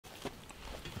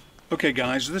Okay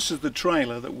guys, this is the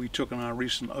trailer that we took on our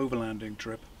recent overlanding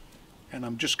trip, and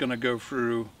I'm just going to go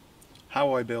through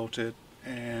how I built it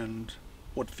and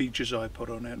what features I put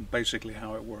on it and basically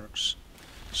how it works.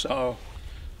 So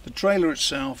the trailer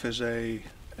itself is an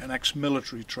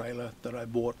ex-military trailer that I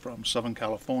bought from Southern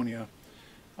California.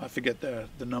 I forget the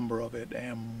number of it,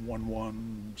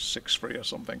 M1163 or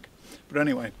something. But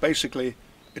anyway, basically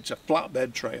it's a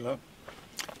flatbed trailer,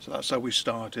 so that's how we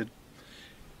started.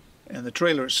 And the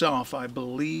trailer itself, I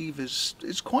believe,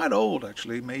 is quite old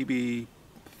actually, maybe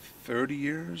 30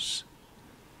 years.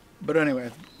 But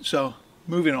anyway, so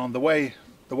moving on, the way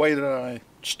that I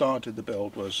started the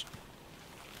build was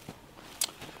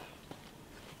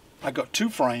I got two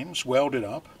frames welded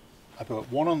up. I put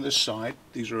one on this side.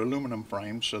 These are aluminum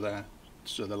frames, so they're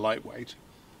lightweight.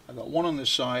 I got one on this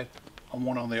side and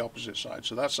one on the opposite side.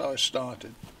 So that's how I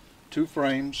started. Two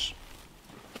frames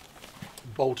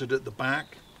bolted at the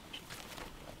back,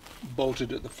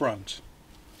 bolted at the front,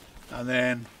 and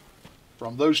then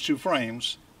from those two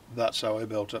frames, that's how I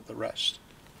built up the rest.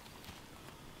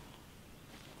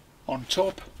 On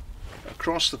top,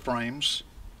 across the frames,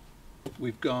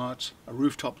 we've got a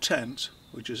rooftop tent,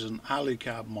 which is an alley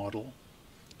cab model.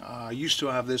 I used to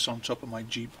have this on top of my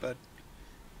Jeep, but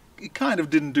it kind of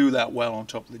didn't do that well on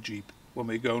top of the Jeep. When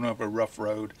we were going over a rough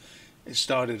road, it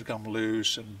started to come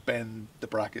loose and bend the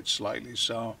brackets slightly,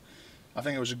 so I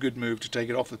think it was a good move to take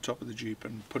it off the top of the Jeep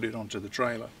and put it onto the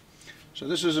trailer. So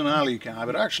this is an alley cab.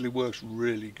 It actually works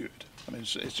really good. I mean,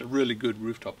 it's a really good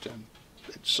rooftop tent.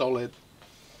 It's solid.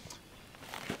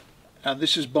 And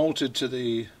this is bolted to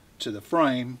the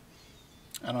frame,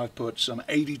 and I've put some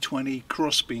 80-20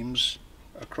 cross beams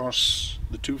across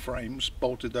the two frames,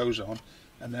 bolted those on,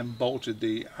 and then bolted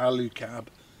the alley cab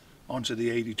onto the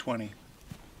 80-20.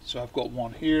 So I've got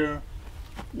one here,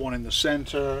 one in the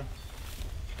center,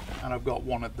 and I've got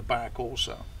one at the back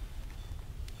also.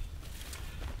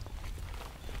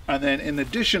 And then in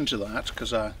addition to that,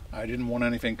 because I didn't want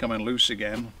anything coming loose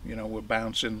again, you know, we're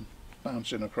bouncing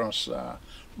across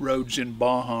roads in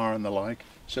Baja and the like.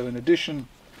 So in addition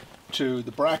to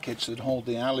the brackets that hold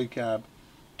the alley cab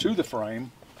to the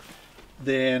frame,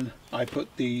 then I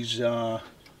put these whatever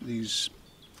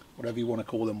you want to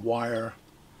call them, wire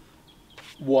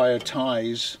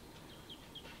ties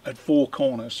at four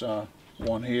corners.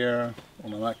 One here,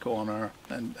 one on that corner,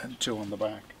 and two on the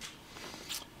back.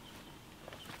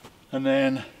 And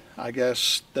then I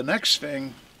guess the next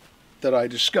thing that I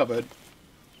discovered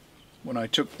when I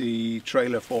took the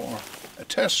trailer for a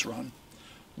test run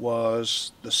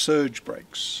was the surge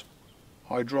brakes,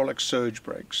 hydraulic surge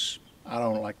brakes. I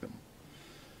don't like them.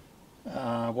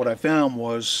 What I found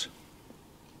was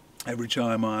every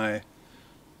time I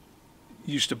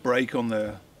used to brake on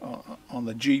the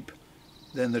Jeep,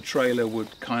 then the trailer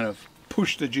would kind of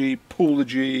push the Jeep, pull the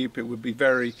Jeep. It would be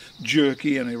very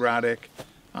jerky and erratic,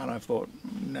 and I thought,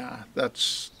 nah,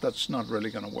 that's not really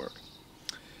going to work.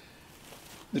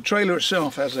 The trailer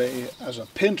itself has a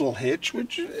pintle hitch,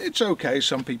 which it's okay.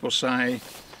 Some people say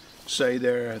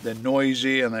they're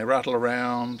noisy and they rattle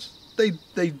around.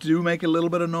 They do make a little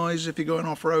bit of noise if you're going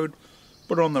off road,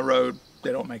 but on the road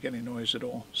they don't make any noise at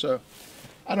all. So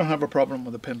I don't have a problem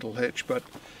with the pintle hitch, but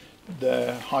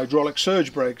the hydraulic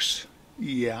surge brakes,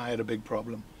 yeah, I had a big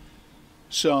problem.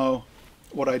 So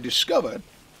what I discovered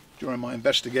during my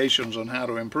investigations on how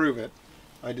to improve it,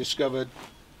 I discovered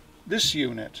this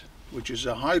unit, which is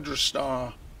a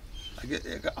Hydrostar.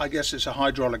 I guess it's a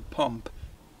hydraulic pump.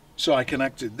 So I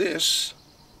connected this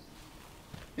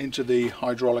into the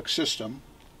hydraulic system,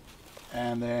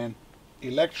 and then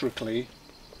electrically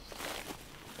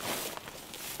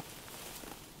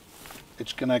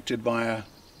it's connected via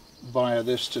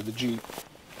this to the Jeep.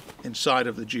 Inside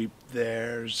of the Jeep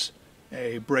there's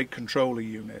a brake controller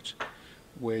unit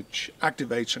which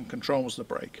activates and controls the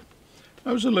brake.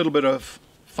 There was a little bit of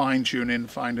fine-tuning,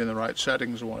 finding the right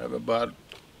settings or whatever, but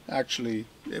actually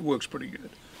it works pretty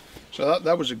good. So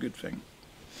that was a good thing.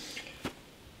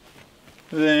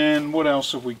 Then what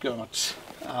else have we got?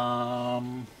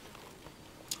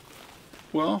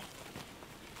 Well,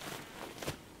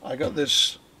 I got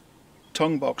this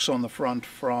tongue box on the front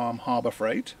from Harbor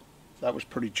Freight. That was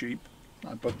pretty cheap.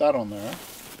 I put that on there.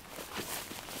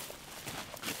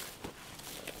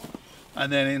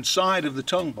 And then inside of the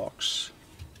tongue box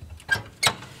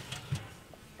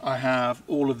I have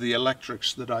all of the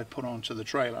electrics that I put onto the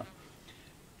trailer.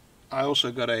 I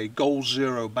also got a Goal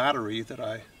Zero battery that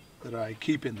I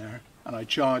keep in there, and I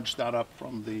charge that up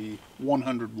from the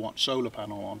 100-watt solar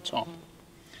panel on top.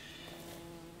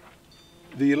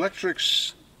 The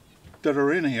electrics that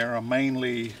are in here are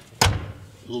mainly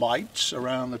lights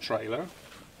around the trailer,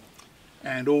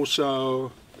 and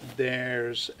also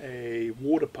There's a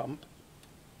water pump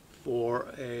for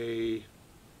a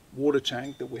water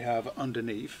tank that we have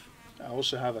underneath. I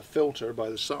also have a filter by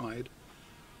the side,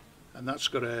 and that's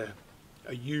got a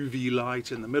UV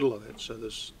light in the middle of it, so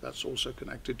that's also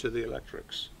connected to the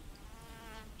electrics.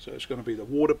 So it's going to be the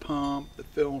water pump, the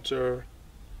filter,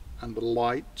 and the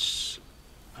lights.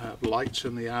 I have lights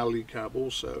in the alley cab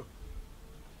also,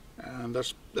 and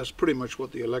that's pretty much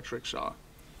what the electrics are.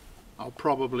 I'll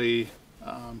probably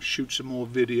shoot some more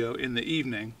video in the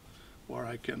evening where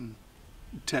I can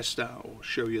test out or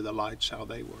show you the lights, how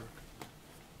they work.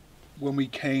 When we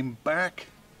came back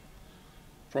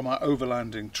from our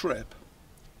overlanding trip,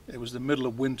 it was the middle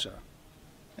of winter,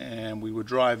 and we were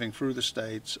driving through the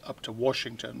States up to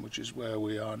Washington, which is where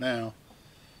we are now,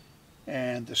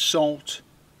 and the salt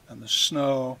and the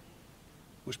snow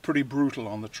was pretty brutal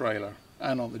on the trailer,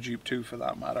 and on the Jeep too for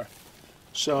that matter.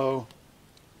 So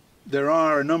there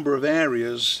are a number of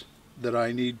areas that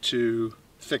I need to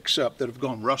fix up that have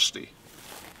gone rusty.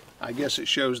 I guess it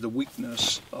shows the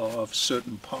weakness of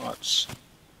certain parts,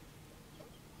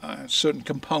 certain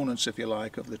components, if you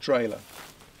like, of the trailer.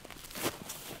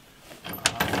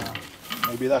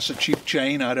 Maybe that's a cheap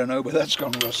chain, I don't know, but that's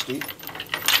gone rusty.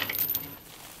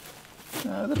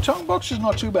 The tongue box is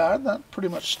not too bad, that pretty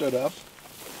much stood up.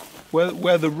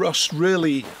 Where the rust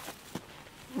really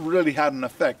had an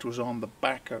effect was on the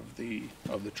back of the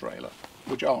trailer,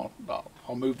 which I'll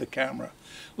move the camera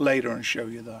later and show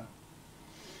you that.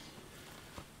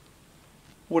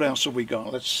 What else have we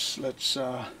got? Let's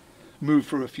move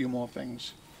through a few more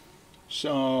things.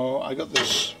 So I got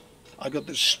this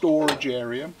storage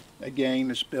area.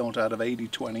 Again, it's built out of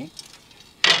 80/20.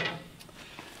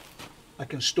 I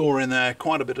can store in there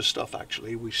quite a bit of stuff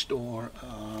actually. We store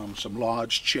some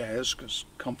large chairs because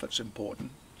comfort's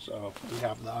important. So we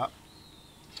have that.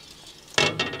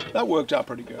 That worked out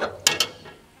pretty good.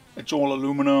 It's all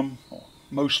aluminum, or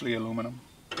mostly aluminum.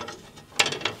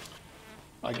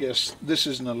 I guess this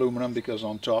isn't aluminum because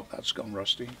on top that's gone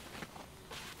rusty.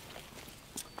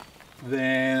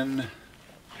 Then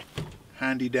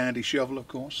handy dandy shovel, of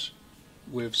course,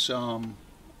 with some,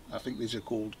 I think these are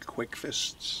called quick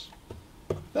fists.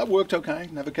 That worked okay,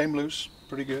 never came loose,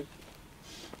 pretty good.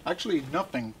 Actually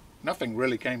nothing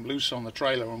really came loose on the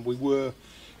trailer, and we were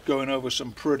going over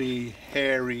some pretty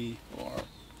hairy, or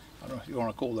I don't know if you want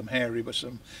to call them hairy, but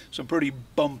some pretty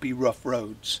bumpy rough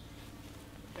roads.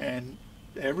 And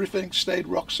everything stayed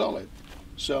rock solid.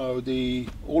 So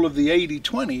all of the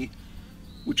 80/20,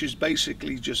 which is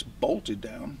basically just bolted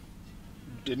down,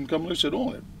 didn't come loose at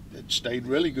all. It stayed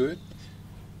really good.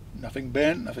 Nothing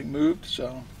bent, nothing moved,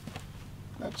 so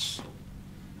that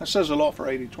says a lot for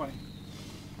 80/20.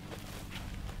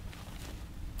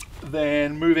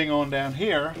 Then moving on down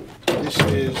here, this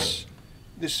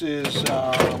is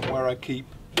where I keep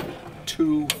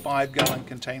 2 5-gallon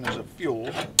containers of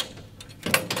fuel,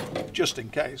 just in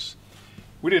case.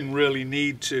 We didn't really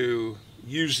need to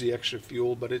use the extra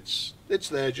fuel, but it's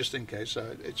there just in case,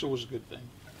 so it's always a good thing.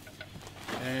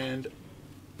 And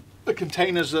the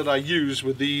containers that I use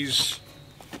with these,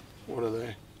 what are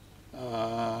they?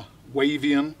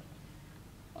 Wavian.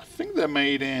 I think they're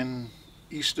made in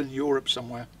Eastern Europe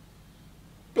somewhere,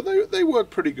 but they work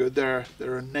pretty good. They're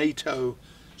a NATO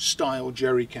style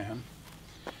jerry can.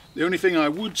 The only thing I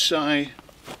would say,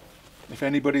 if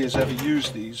anybody has ever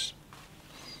used these,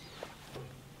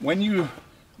 when you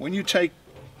take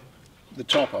the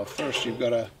top off, first you've got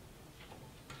to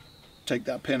take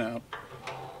that pin out,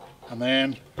 and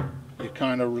then you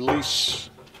kind of release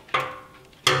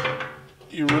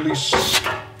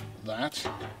that,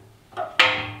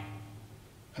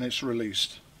 and it's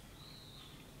released.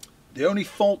 The only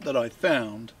fault that I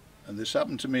found, and this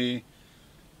happened to me,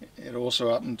 it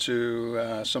also happened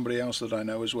to somebody else that I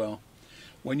know as well,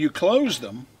 when you close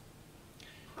them,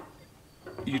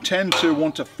 you tend to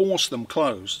want to force them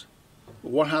closed.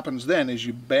 But what happens then is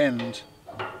you bend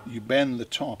the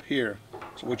top here.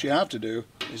 So what you have to do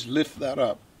is lift that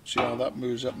up. See how that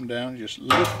moves up and down? Just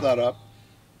lift that up,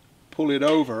 pull it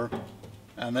over,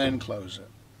 and then close it.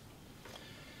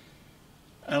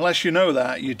 Unless you know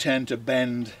that, you tend to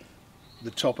bend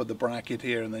the top of the bracket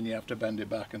here, and then you have to bend it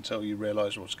back until you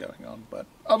realize what's going on. But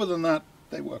other than that,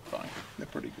 they work fine. They're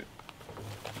pretty good.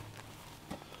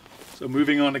 So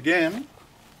moving on again,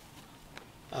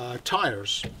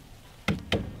 tires.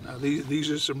 Now these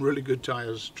are some really good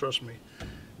tires, trust me.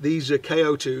 These are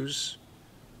KO2s,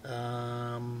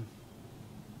 and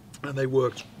they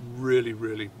worked really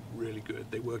good.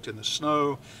 They worked in the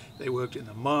snow, they worked in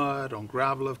the mud, on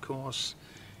gravel of course,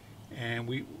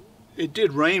 and it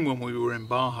did rain when we were in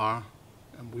Baja,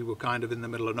 and we were kind of in the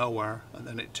middle of nowhere, and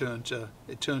then it turned to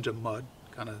mud.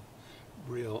 kind of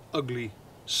real ugly,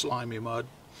 slimy mud.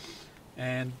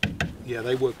 And yeah,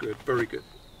 they work good, very good.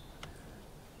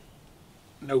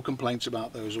 No complaints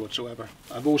about those whatsoever.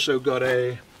 I've also got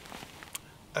a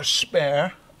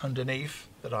spare underneath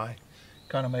that I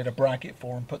kind of made a bracket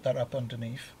for and put that up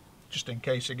underneath, just in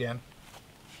case again.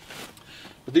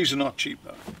 But these are not cheap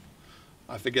though.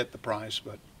 I forget the price,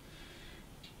 but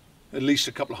at least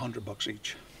a couple of $100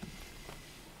 each.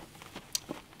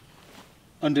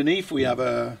 Underneath we have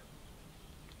a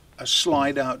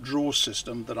slide out drawer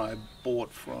system that I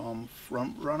bought from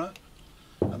Front Runner,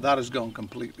 and that has gone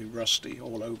completely rusty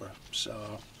all over.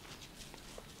 So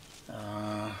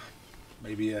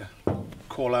maybe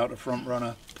call out a Front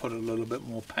Runner, put a little bit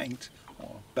more paint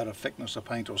or better thickness of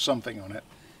paint or something on it,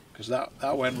 because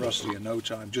that went rusty in no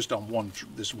time, just on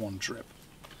this one trip.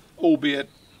 Albeit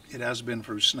it has been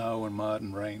through snow and mud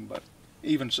and rain, but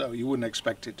even so, you wouldn't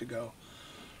expect it to go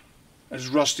as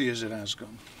rusty as it has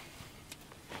gone.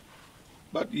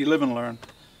 But you live and learn.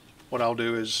 What I'll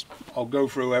do is I'll go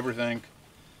through everything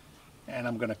and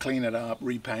I'm going to clean it up,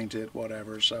 repaint it,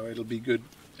 whatever, so it'll be good.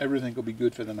 Everything will be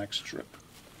good for the next trip.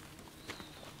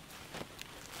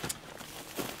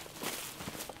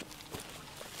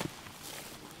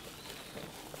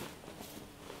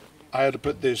 I had to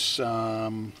put this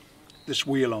this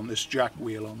wheel on, this jack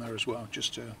wheel on there as well,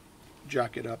 just to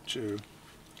jack it up to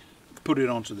put it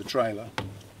onto the trailer.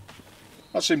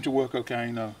 That seemed to work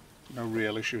okay, no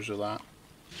real issues with that.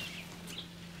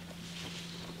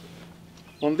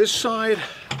 On this side,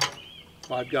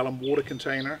 5-gallon water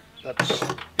container. That's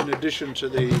in addition to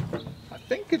the, I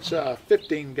think it's a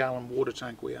 15-gallon water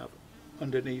tank we have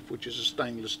underneath, which is a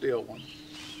stainless steel one.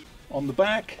 On the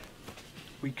back,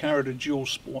 we carried a dual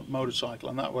sport motorcycle,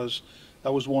 and that was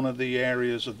one of the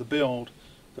areas of the build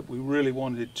that we really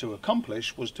wanted to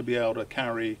accomplish, was to be able to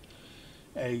carry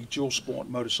a dual sport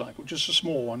motorcycle, just a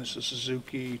small one. It's a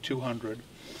Suzuki 200.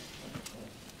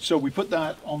 So we put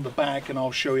that on the back, and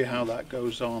I'll show you how that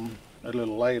goes on a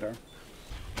little later.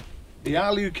 The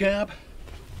alu cab,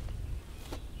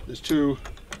 there's 2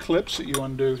 clips that you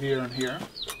undo here and here,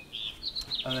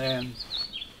 and then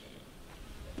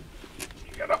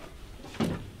get up.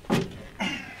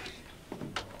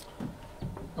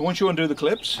 And once you undo the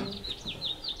clips,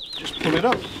 just pull it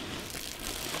up.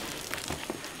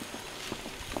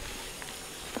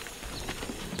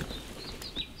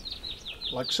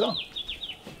 Like so.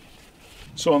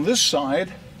 So on this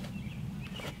side,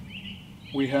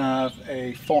 we have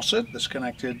a faucet that's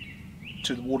connected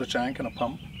to the water tank and a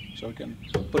pump, so we can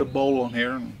put a bowl on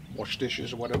here and wash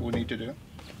dishes or whatever we need to do.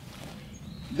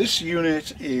 This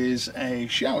unit is a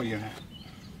shower unit.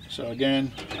 So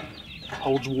again,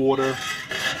 holds water,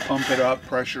 pump it up,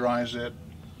 pressurize it,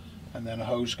 and then a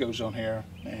hose goes on here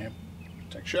and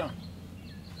take a shower.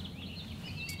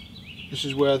 This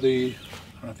is where the,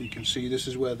 I don't know if you can see, this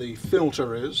is where the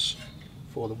filter is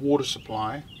for the water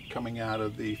supply coming out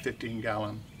of the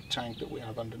 15-gallon tank that we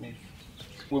have underneath.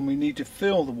 When we need to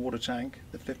fill the water tank,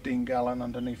 the 15-gallon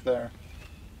underneath there,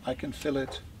 I can fill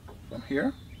it from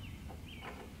here,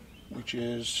 which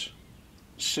is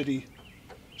city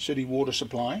water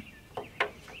supply,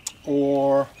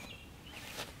 or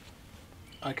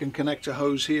I can connect a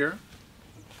hose here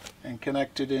and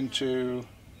connect it into,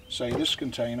 say, this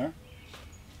container,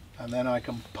 and then I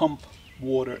can pump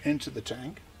water into the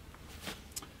tank.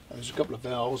 There's a couple of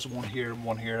valves, one here and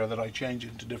one here, that I change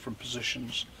into different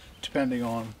positions depending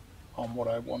on what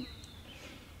I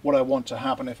want to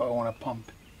happen, if I want to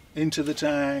pump into the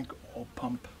tank or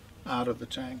pump out of the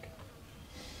tank.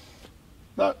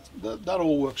 That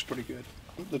all works pretty good.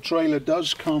 The trailer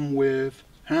does come with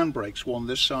handbrakes, one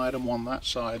this side and one that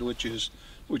side, which is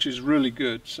really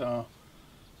good. So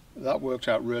that worked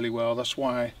out really well. That's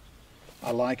why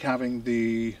I like having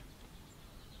the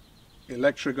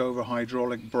electric over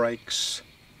hydraulic brakes,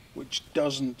 which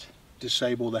doesn't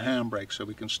disable the handbrake, so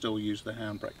we can still use the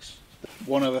handbrakes.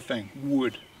 One other thing,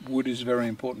 wood. Wood is very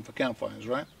important for campfires,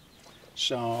 right?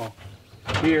 So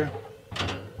here,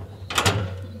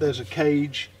 there's a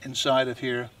cage inside of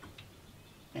here,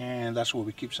 and that's where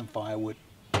we keep some firewood.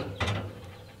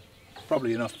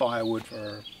 Probably enough firewood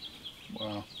for,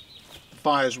 well, the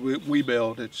fires we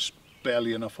build, it's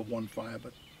barely enough for one fire,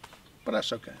 but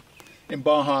that's okay. In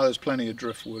Baja, there's plenty of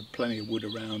driftwood, plenty of wood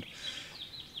around,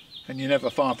 and you're never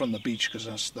far from the beach,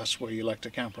 because that's where you like to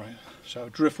camp, right? So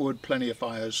driftwood, plenty of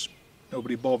fires,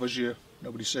 nobody bothers you,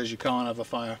 nobody says you can't have a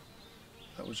fire.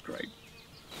 That was great.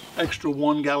 Extra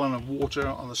 1 gallon of water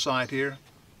on the side here.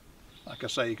 Like I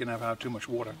say, you can never have too much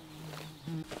water.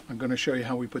 I'm going to show you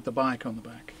how we put the bike on the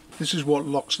back. This is what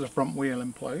locks the front wheel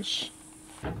in place.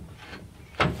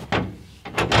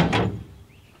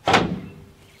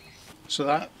 So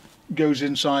that goes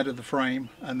inside of the frame,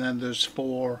 and then there's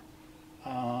 4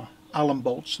 Allen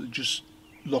bolts that just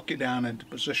lock it down into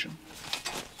position.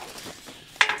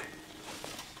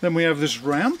 Then we have this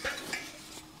ramp.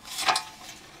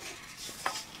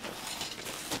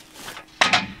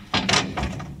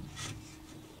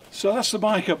 So that's the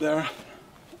bike up there,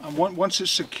 and once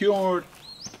it's secured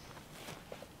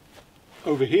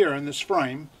over here in this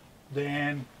frame,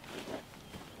 then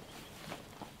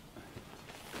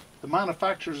the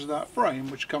manufacturers of that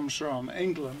frame, which comes from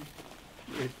England,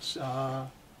 it's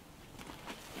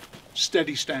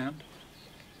Steady Stand.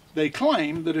 They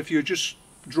claim that if you're just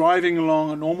driving along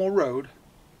a normal road,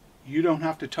 you don't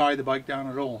have to tie the bike down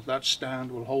at all. That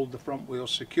stand will hold the front wheel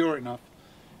secure enough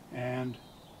and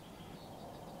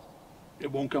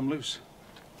it won't come loose.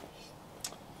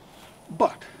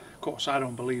 But of course I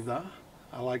don't believe that.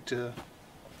 I like to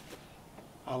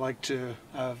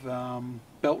have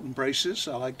belt and braces.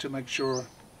 I like to make sure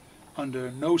under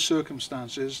no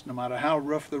circumstances, no matter how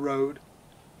rough the road,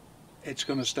 it's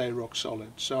going to stay rock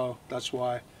solid. So that's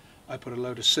why I put a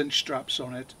load of cinch straps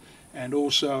on it, and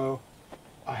also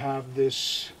I have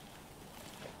this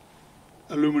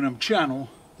aluminum channel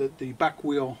that the back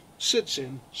wheel sits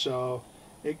in, so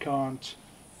it can't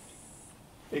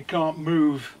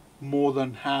move more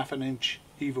than ½ an inch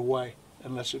either way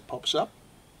unless it pops up.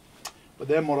 But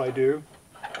then what I do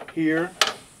here,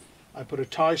 I put a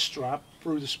tie strap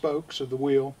through the spokes of the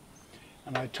wheel,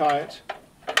 and I tie it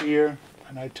here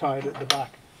and I tie it at the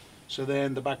back, so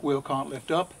then the back wheel can't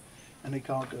lift up and it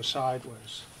can't go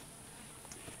sideways.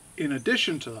 In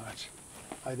addition to that,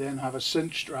 I then have a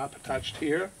cinch strap attached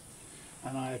here,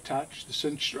 and I attach the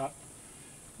cinch strap.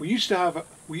 We used to have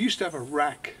a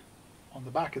rack on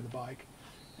the back of the bike,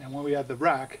 and when we had the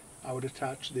rack, I would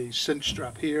attach the cinch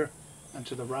strap here and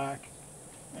to the rack,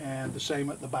 and the same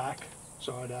at the back.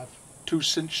 So I'd have 2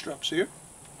 cinch straps here.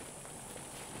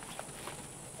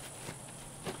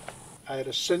 I had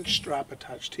a cinch strap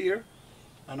attached here,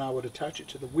 and I would attach it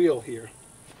to the wheel here,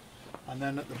 and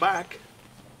then at the back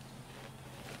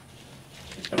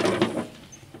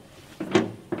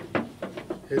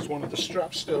here's one of the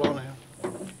straps still on here.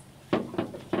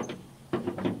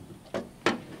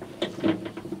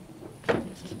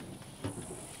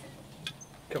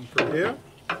 Come through here,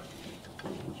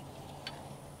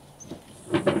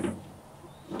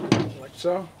 like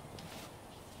so,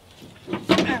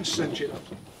 and cinch it up.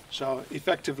 So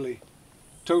effectively,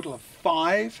 total of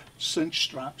 5 cinch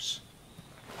straps,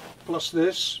 plus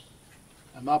this,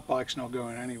 and that bike's not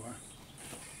going anywhere.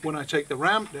 When I take the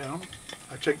ramp down,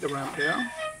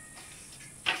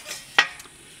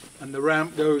 and the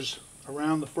ramp goes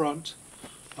around the front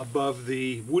above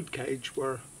the wood cage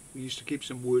where we used to keep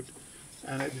some wood,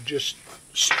 and it would just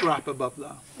strap above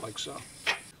that, like so.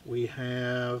 We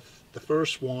have the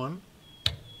first one,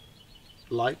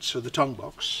 lights for the tongue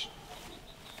box.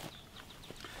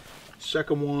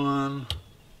 Second one,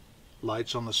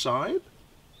 lights on the side.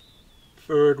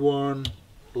 Third one,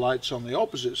 lights on the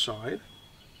opposite side.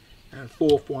 And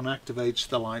fourth one activates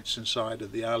the lights inside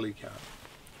of the alu cab.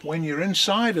 When you're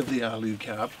inside of the alu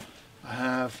cab, I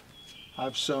have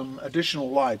some additional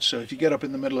lights. So if you get up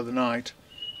in the middle of the night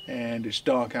and it's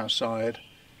dark outside,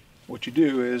 what you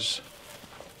do is,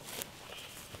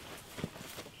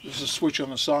 there's a switch on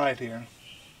the side here,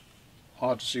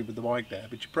 hard to see with the bike there,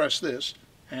 but you press this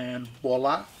and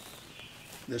voila,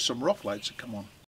 there's some rock lights that come on.